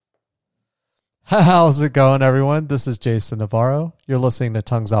How's it going, everyone? This is Jason Navarro. You're listening to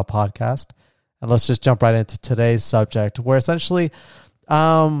Tongues Out Podcast. And let's just jump right into today's subject, where essentially,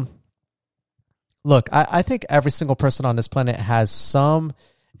 look, I think every single person on this planet has some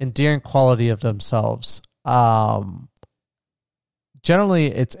endearing quality of themselves. Generally,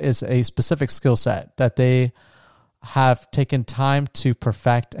 it's a specific skill set that they have taken time to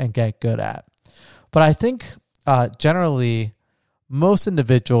perfect and get good at. But I think generally, most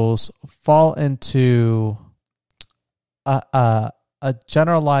individuals fall into a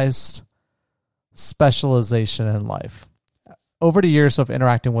generalized specialization in life. Over the years of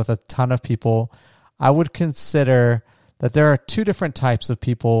interacting with a ton of people, I would consider that there are two different types of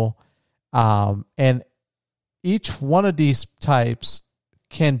people, and each one of these types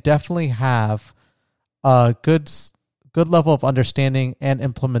can definitely have a good level of understanding and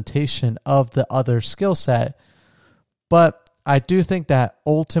implementation of the other skill set. But I do think that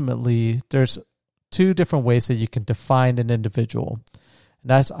ultimately there's two different ways that you can define an individual. And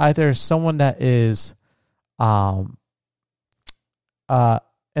that's either someone that is an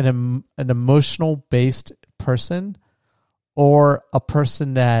emotional based person, or a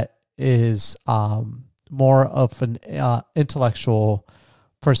person that is more of an intellectual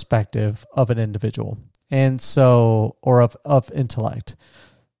perspective of an individual. And so, or of intellect.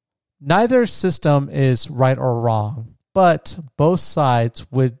 Neither system is right or wrong, but both sides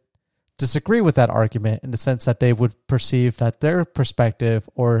would disagree with that argument in the sense that they would perceive that their perspective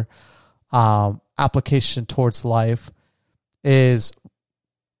or application towards life is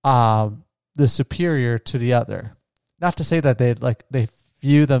the superior to the other. Not to say that they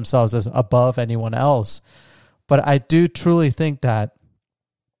view themselves as above anyone else, but I do truly think that,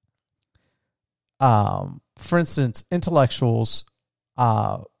 for instance, intellectuals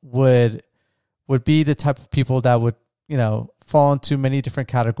would be the type of people that would, fall into many different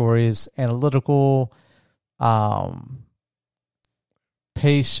categories: analytical,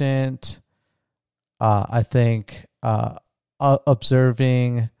 patient, I think,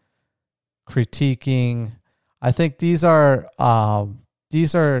 observing, critiquing. I think these are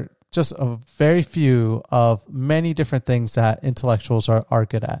just a very few of many different things that intellectuals are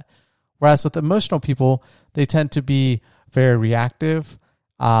good at. Whereas with emotional people, they tend to be very reactive.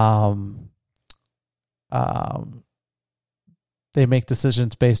 They make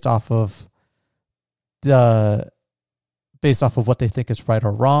decisions based off of what they think is right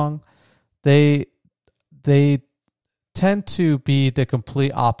or wrong. They tend to be the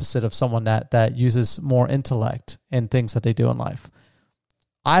complete opposite of someone that uses more intellect in things that they do in life.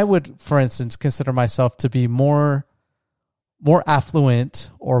 I would, for instance, consider myself to be more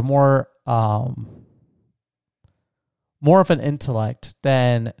affluent or more of an intellect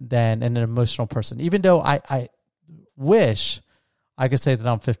than an emotional person. Even though I wish I could say that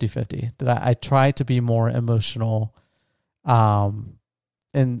I'm 50-50, that I try to be more emotional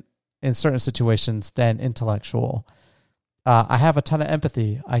in certain situations than intellectual. I have a ton of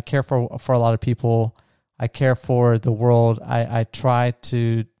empathy. I care for a lot of people. I care for the world. I try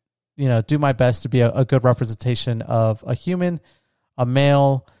to, do my best to be a good representation of a human, a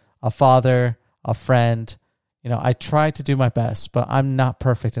male, a father, a friend. I try to do my best, but I'm not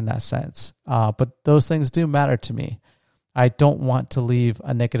perfect in that sense. But those things do matter to me. I don't want to leave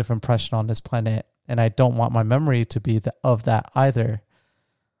a negative impression on this planet, and I don't want my memory to be of that either.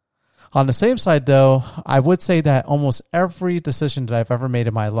 On the same side, though, I would say that almost every decision that I've ever made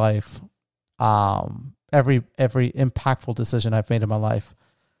in my life, every impactful decision I've made in my life,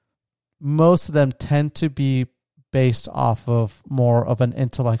 most of them tend to be based off of more of an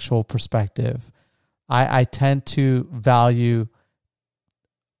intellectual perspective. I tend to value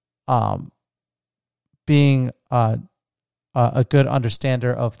being a good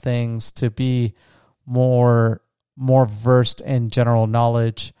understander of things, to be more versed in general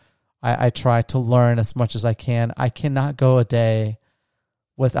knowledge. I try to learn as much as I can. I cannot go a day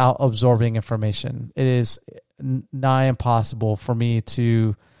without absorbing information. It is nigh impossible for me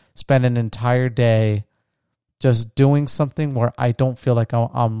to spend an entire day just doing something where I don't feel like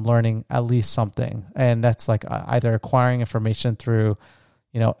I'm learning at least something. And that's like either acquiring information through,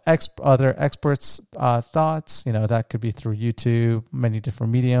 other experts' thoughts, that could be through YouTube, many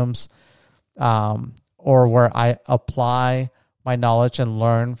different mediums, or where I apply my knowledge and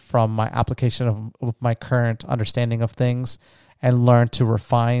learn from my application of my current understanding of things and learn to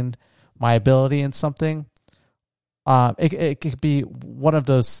refine my ability in something. It could be one of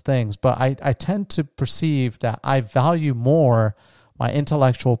those things, but I tend to perceive that I value more my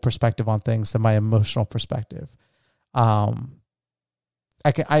intellectual perspective on things than my emotional perspective.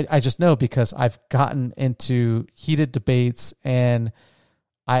 I just know because I've gotten into heated debates and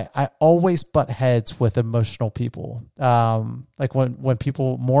I always butt heads with emotional people. Like when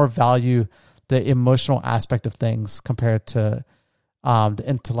people more value the emotional aspect of things compared to the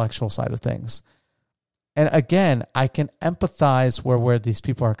intellectual side of things. And again, I can empathize where these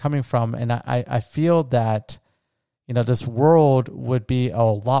people are coming from. And I feel that, this world would be a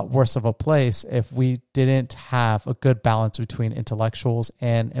lot worse of a place if we didn't have a good balance between intellectuals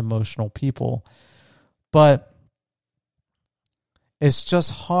and emotional people. But it's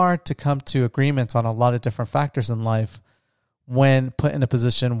just hard to come to agreements on a lot of different factors in life when put in a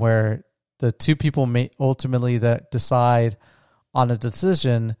position where the two people may ultimately that decide on a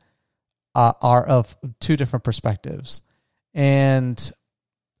decision are of two different perspectives. And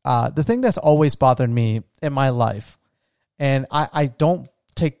the thing that's always bothered me in my life, and I don't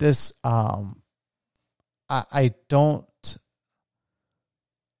take this, I don't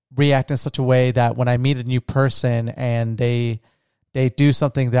react in such a way that when I meet a new person and they do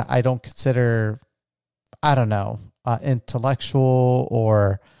something that I don't consider, intellectual,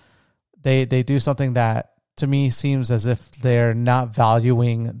 or they do something that to me seems as if they're not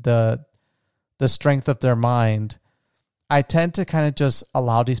valuing the strength of their mind, I tend to kind of just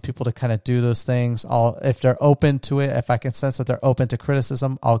allow these people to kind of do those things. If they're open to it, if I can sense that they're open to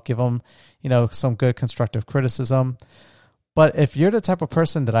criticism, I'll give them, some good constructive criticism. But if you're the type of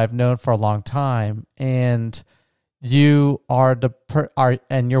person that I've known for a long time and you are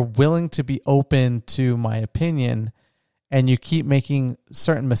and you're willing to be open to my opinion and you keep making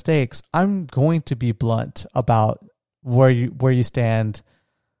certain mistakes, I'm going to be blunt about where you stand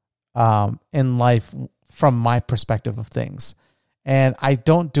in life from my perspective of things. And I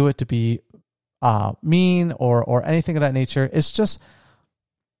don't do it to be mean or anything of that nature. It's just,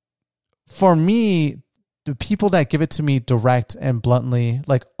 for me, the people that give it to me direct and bluntly,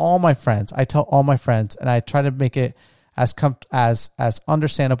 like all my friends, I tell all my friends, and I try to make it as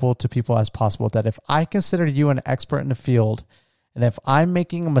understandable to people as possible, that if I consider you an expert in the field, and if I'm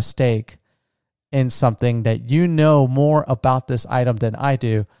making a mistake in something that you know more about this item than I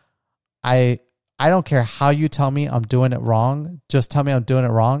do, I don't care how you tell me I'm doing it wrong. Just tell me I'm doing it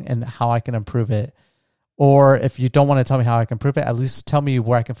wrong and how I can improve it. Or if you don't want to tell me how I can improve it, at least tell me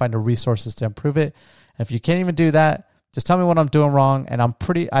where I can find the resources to improve it. And if you can't even do that, just tell me what I'm doing wrong. And I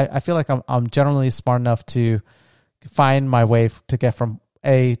feel like I'm generally smart enough to find my way to get from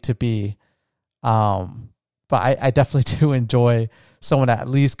A to B. But I definitely do enjoy someone that at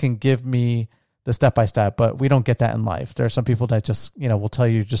least can give me the step-by-step, but we don't get that in life. There are some people that just, will tell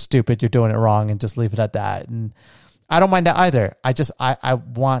you you're just stupid, you're doing it wrong, and just leave it at that. And I don't mind that either. I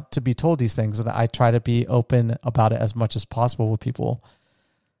want to be told these things, and I try to be open about it as much as possible with people.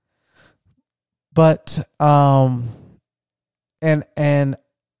 But, and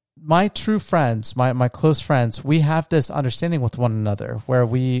my true friends, my close friends, we have this understanding with one another where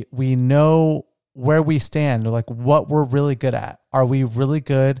we know where we stand, like what we're really good at. Are we really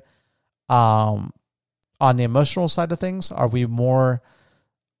good on the emotional side of things? Are we more,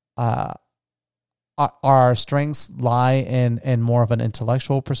 our strengths lie in more of an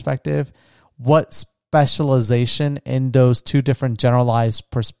intellectual perspective? What specialization in those two different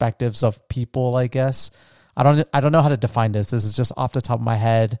generalized perspectives of people, I guess? I don't know how to define this. This is just off the top of my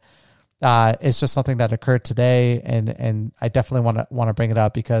head. It's just something that occurred today, and I definitely want to bring it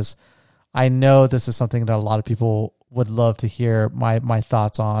up because I know this is something that a lot of people would love to hear my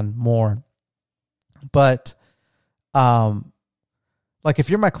thoughts on more. But like if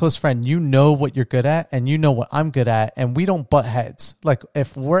you're my close friend, you know what you're good at and you know what I'm good at, and we don't butt heads. Like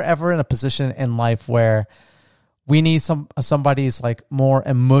if we're ever in a position in life where we need somebody's like more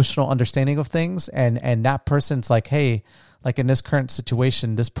emotional understanding of things, and that person's like, hey, like in this current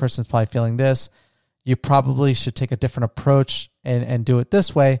situation, this person's probably feeling this. You probably should take a different approach and do it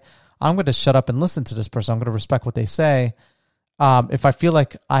this way. I'm going to shut up and listen to this person. I'm going to respect what they say. If I feel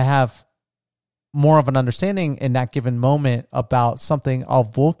like I have more of an understanding in that given moment about something, I'll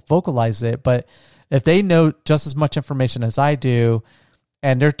vocalize it. But if they know just as much information as I do,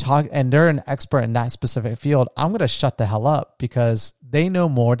 and they're an expert in that specific field, I'm going to shut the hell up because they know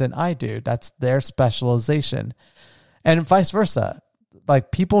more than I do. That's their specialization. And vice versa.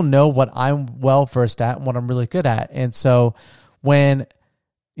 Like people know what I'm well versed at and what I'm really good at. And so when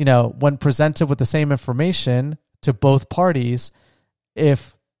presented with the same information to both parties,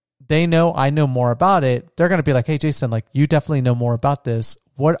 if they know I know more about it, they're going to be like, hey, Jason, like you definitely know more about this.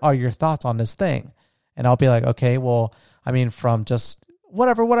 What are your thoughts on this thing? And I'll be like, okay, well, I mean, from just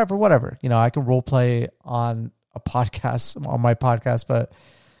whatever. I can role play on my podcast, but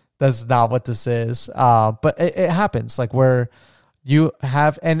that's not what this is. But it happens like where you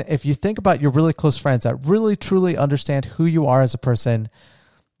have, and if you think about your really close friends that really truly understand who you are as a person,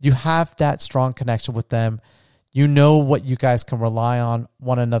 you have that strong connection with them. You know what you guys can rely on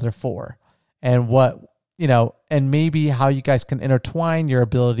one another for, and what, and maybe how you guys can intertwine your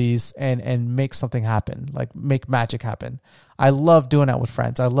abilities and make something happen, like make magic happen. I love doing that with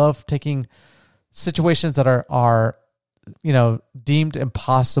friends. I love taking situations that are deemed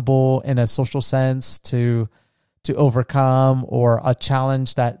impossible in a social sense to overcome, or a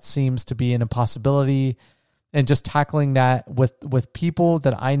challenge that seems to be an impossibility, and just tackling that with people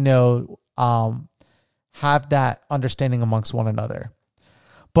that I know have that understanding amongst one another.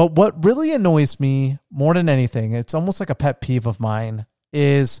 But what really annoys me more than anything, it's almost like a pet peeve of mine,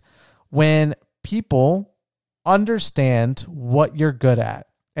 is when people understand what you're good at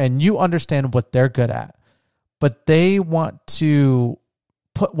and you understand what they're good at, but they want to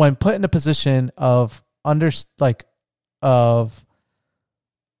when put in a position of a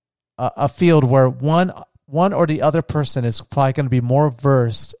field where one or the other person is probably going to be more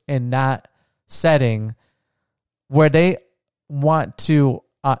versed in that setting, where they want to,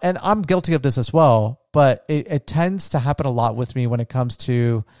 and I'm guilty of this as well, but it tends to happen a lot with me when it comes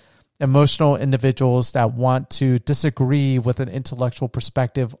to emotional individuals that want to disagree with an intellectual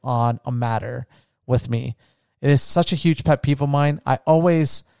perspective on a matter with me. It is such a huge pet peeve of mine. I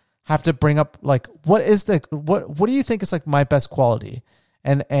always have to bring up, like, what do you think is like my best quality?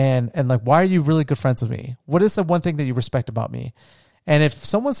 And like, why are you really good friends with me? What is the one thing that you respect about me? And if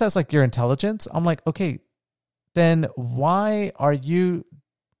someone says like your intelligence, I'm like, okay, then why are you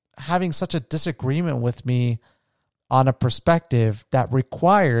having such a disagreement with me on a perspective that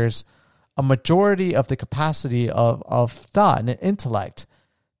requires a majority of the capacity of thought and intellect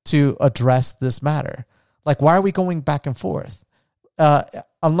to address this matter? Like, why are we going back and forth?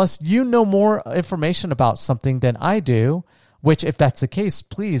 Unless you know more information about something than I do, which, if that's the case,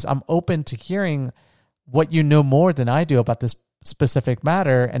 please, I'm open to hearing what you know more than I do about this specific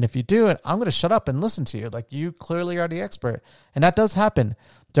matter. And if you do it, I'm going to shut up and listen to you. Like, you clearly are the expert. And that does happen.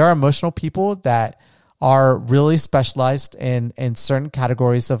 There are emotional people that are really specialized in certain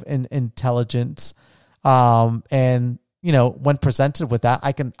categories of intelligence. And, when presented with that,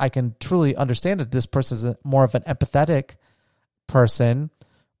 I can truly understand that this person is more of an empathetic person,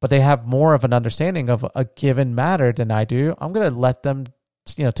 but they have more of an understanding of a given matter than I do. I'm going to let them,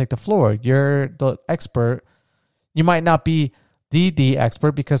 take the floor. You're the expert. You might not be the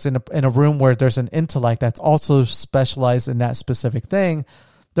expert, because in a room where there's an intellect that's also specialized in that specific thing,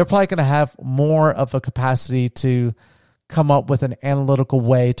 they're probably going to have more of a capacity to come up with an analytical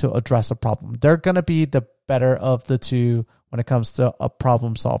way to address a problem. They're going to be the better of the two when it comes to a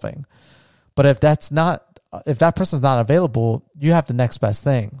problem solving. But if that person's not available, you have the next best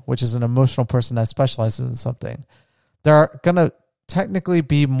thing, which is an emotional person that specializes in something. They're going to technically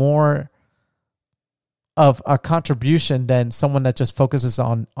be more of a contribution than someone that just focuses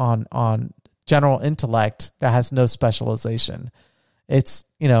on general intellect that has no specialization. It's,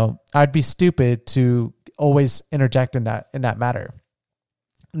 I'd be stupid to always interject in that matter.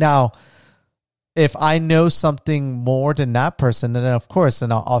 Now, if I know something more than that person, then of course,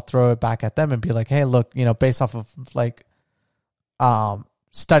 then I'll throw it back at them and be like, hey, look, based off of like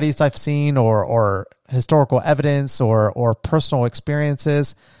studies I've seen or historical evidence or personal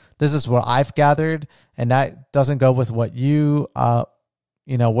experiences, this is what I've gathered, and that doesn't go with what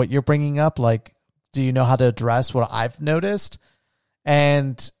what you're bringing up. Like, do you know how to address what I've noticed?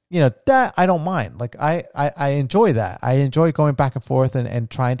 And that I don't mind. Like, I enjoy that. I enjoy going back and forth and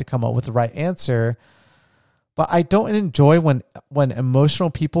trying to come up with the right answer. But I don't enjoy when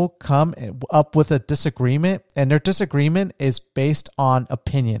emotional people come up with a disagreement, and their disagreement is based on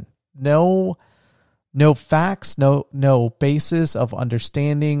opinion. No facts, no basis of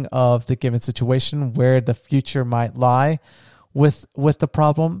understanding of the given situation, where the future might lie with the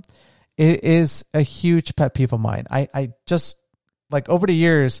problem. It is a huge pet peeve of mine. I just, like, over the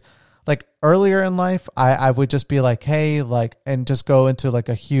years, like earlier in life, I would just be like, hey, like, and just go into like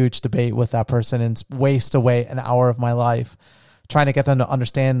a huge debate with that person and waste away an hour of my life trying to get them to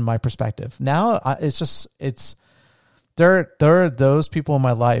understand my perspective. Now there are those people in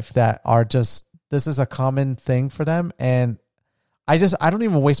my life that are just, this is a common thing for them. And I don't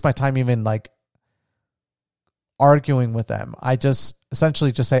even waste my time even like arguing with them. I just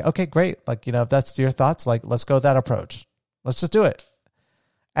essentially just say, okay, great. Like, if that's your thoughts, like, let's go that approach. Let's just do it.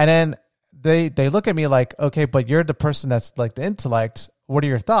 And then they look at me like, okay, but you're the person that's like the intellect. What are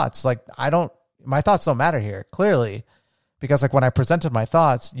your thoughts? Like, my thoughts don't matter here, clearly, because like when I presented my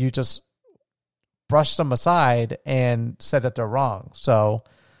thoughts, you just brushed them aside and said that they're wrong. So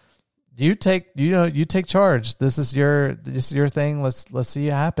you take charge. This is your thing. Let's see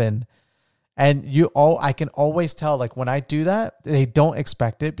it happen. And I can always tell, like when I do that, they don't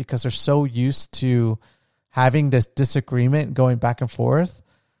expect it because they're so used to having this disagreement going back and forth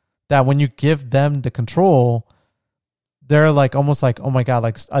that when you give them the control, they're like almost like, oh my God,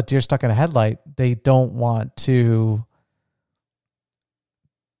 like a deer stuck in a headlight. They don't want to.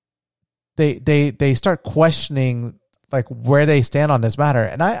 They start questioning like where they stand on this matter.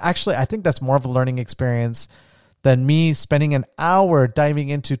 And I think that's more of a learning experience than me spending an hour diving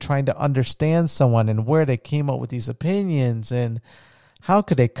into trying to understand someone and where they came up with these opinions and how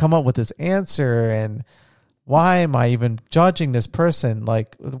could they come up with this answer and why am I even judging this person?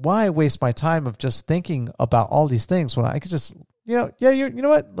 Like, why waste my time of just thinking about all these things when I could just, you know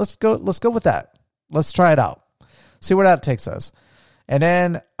what? Let's go with that. Let's try it out. See where that takes us. And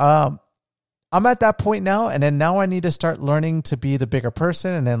then, I'm at that point now. And then now I need to start learning to be the bigger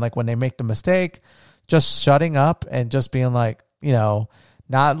person. And then like when they make the mistake, just shutting up and just being like,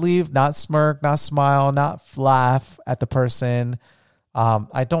 not leave, not smirk, not smile, not laugh at the person.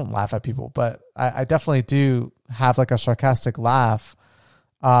 I don't laugh at people, but I definitely do have like a sarcastic laugh,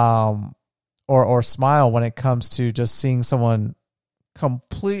 or smile when it comes to just seeing someone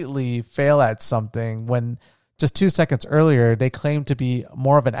completely fail at something when just 2 seconds earlier they claimed to be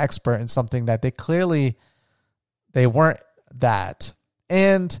more of an expert in something that they weren't that.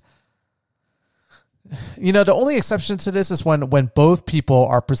 And the only exception to this is when both people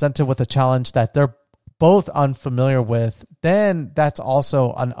are presented with a challenge that they're both unfamiliar with. Then that's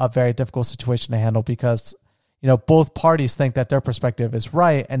also a very difficult situation to handle because, both parties think that their perspective is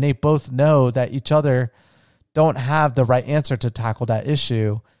right and they both know that each other don't have the right answer to tackle that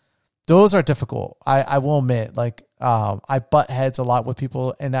issue. Those are difficult. I will admit, like, I butt heads a lot with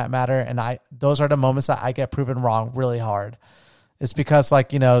people in that matter. And those are the moments that I get proven wrong really hard. It's because like,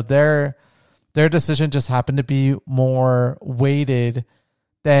 their decision just happened to be more weighted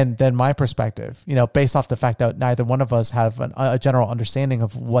than my perspective, based off the fact that neither one of us have a general understanding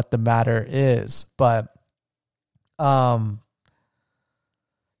of what the matter is. But,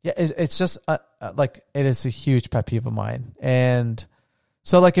 it's just like, it is a huge pet peeve of mine. And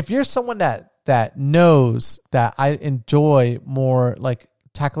so like, if you're someone that knows that I enjoy more like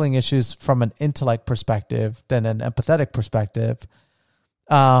tackling issues from an intellect perspective than an empathetic perspective,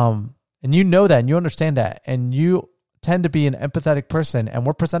 and you know that and you understand that and you tend to be an empathetic person and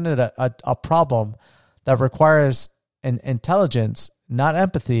we're presented a problem that requires an intelligence, not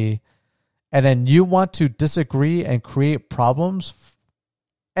empathy, and then you want to disagree and create problems,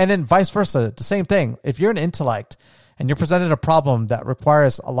 and then vice versa, the same thing. If you're an intellect and you're presented a problem that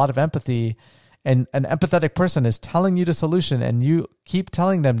requires a lot of empathy and an empathetic person is telling you the solution and you keep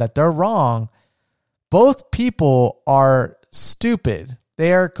telling them that they're wrong, both people are stupid.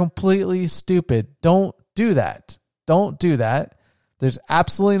 They are completely stupid. Don't do that. Don't do that. There's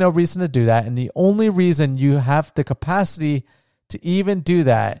absolutely no reason to do that. And the only reason you have the capacity to even do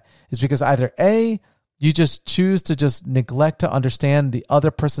that is because either A, you just choose to just neglect to understand the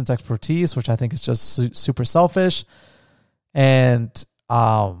other person's expertise, which I think is just super selfish. And,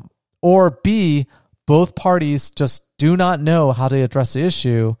 or B, both parties just do not know how to address the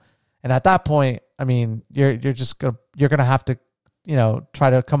issue. And at that point, I mean, you're going to have to, try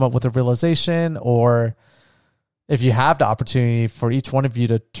to come up with a realization, or if you have the opportunity for each one of you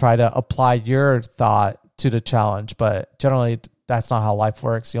to try to apply your thought to the challenge. But generally that's not how life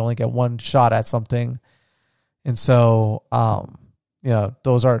works. You only get one shot at something. And so,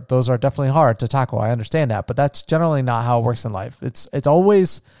 those are definitely hard to tackle. I understand that, but that's generally not how it works in life. It's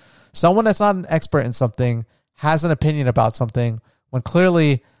always someone that's not an expert in something has an opinion about something when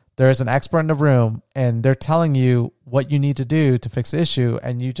clearly there is an expert in the room and they're telling you what you need to do to fix the issue,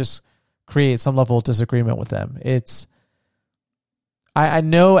 and you just create some level of disagreement with them. I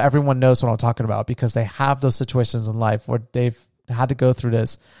know everyone knows what I'm talking about because they have those situations in life where they've had to go through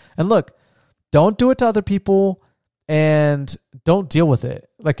this. And look, don't do it to other people and don't deal with it.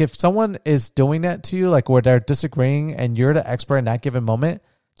 Like if someone is doing that to you, like where they're disagreeing and you're the expert in that given moment,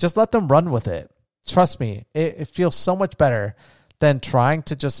 just let them run with it. Trust me, it feels so much better than trying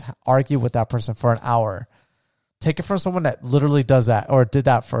to just argue with that person for an hour. Take it from someone that literally does that or did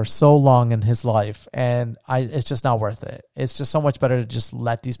that for so long in his life. And it's just not worth it. It's just so much better to just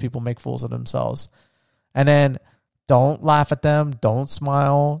let these people make fools of themselves. And then don't laugh at them. Don't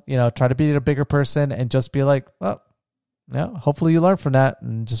smile, try to be a bigger person and just be like, well, hopefully you learn from that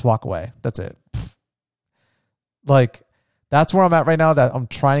and just walk away. That's it. Like that's where I'm at right now, that I'm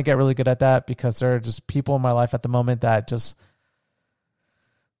trying to get really good at that because there are just people in my life at the moment that just,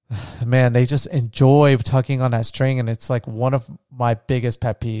 man, they just enjoy tugging on that string. And it's like one of my biggest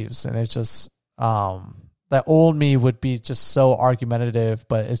pet peeves. And it's just, that old me would be just so argumentative,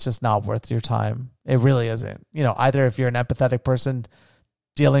 but it's just not worth your time. It really isn't. Either if you're an empathetic person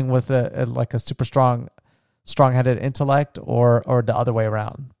dealing with a super strong-headed intellect, or the other way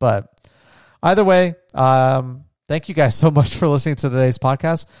around. But either way, thank you guys so much for listening to today's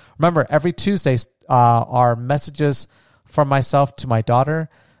podcast. Remember, every Tuesday are messages from myself to my daughter.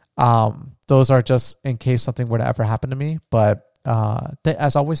 Those are just in case something were to ever happen to me. But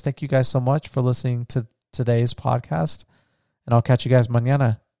as always, thank you guys so much for listening to today's podcast. And I'll catch you guys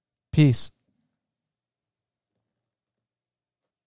mañana. Peace.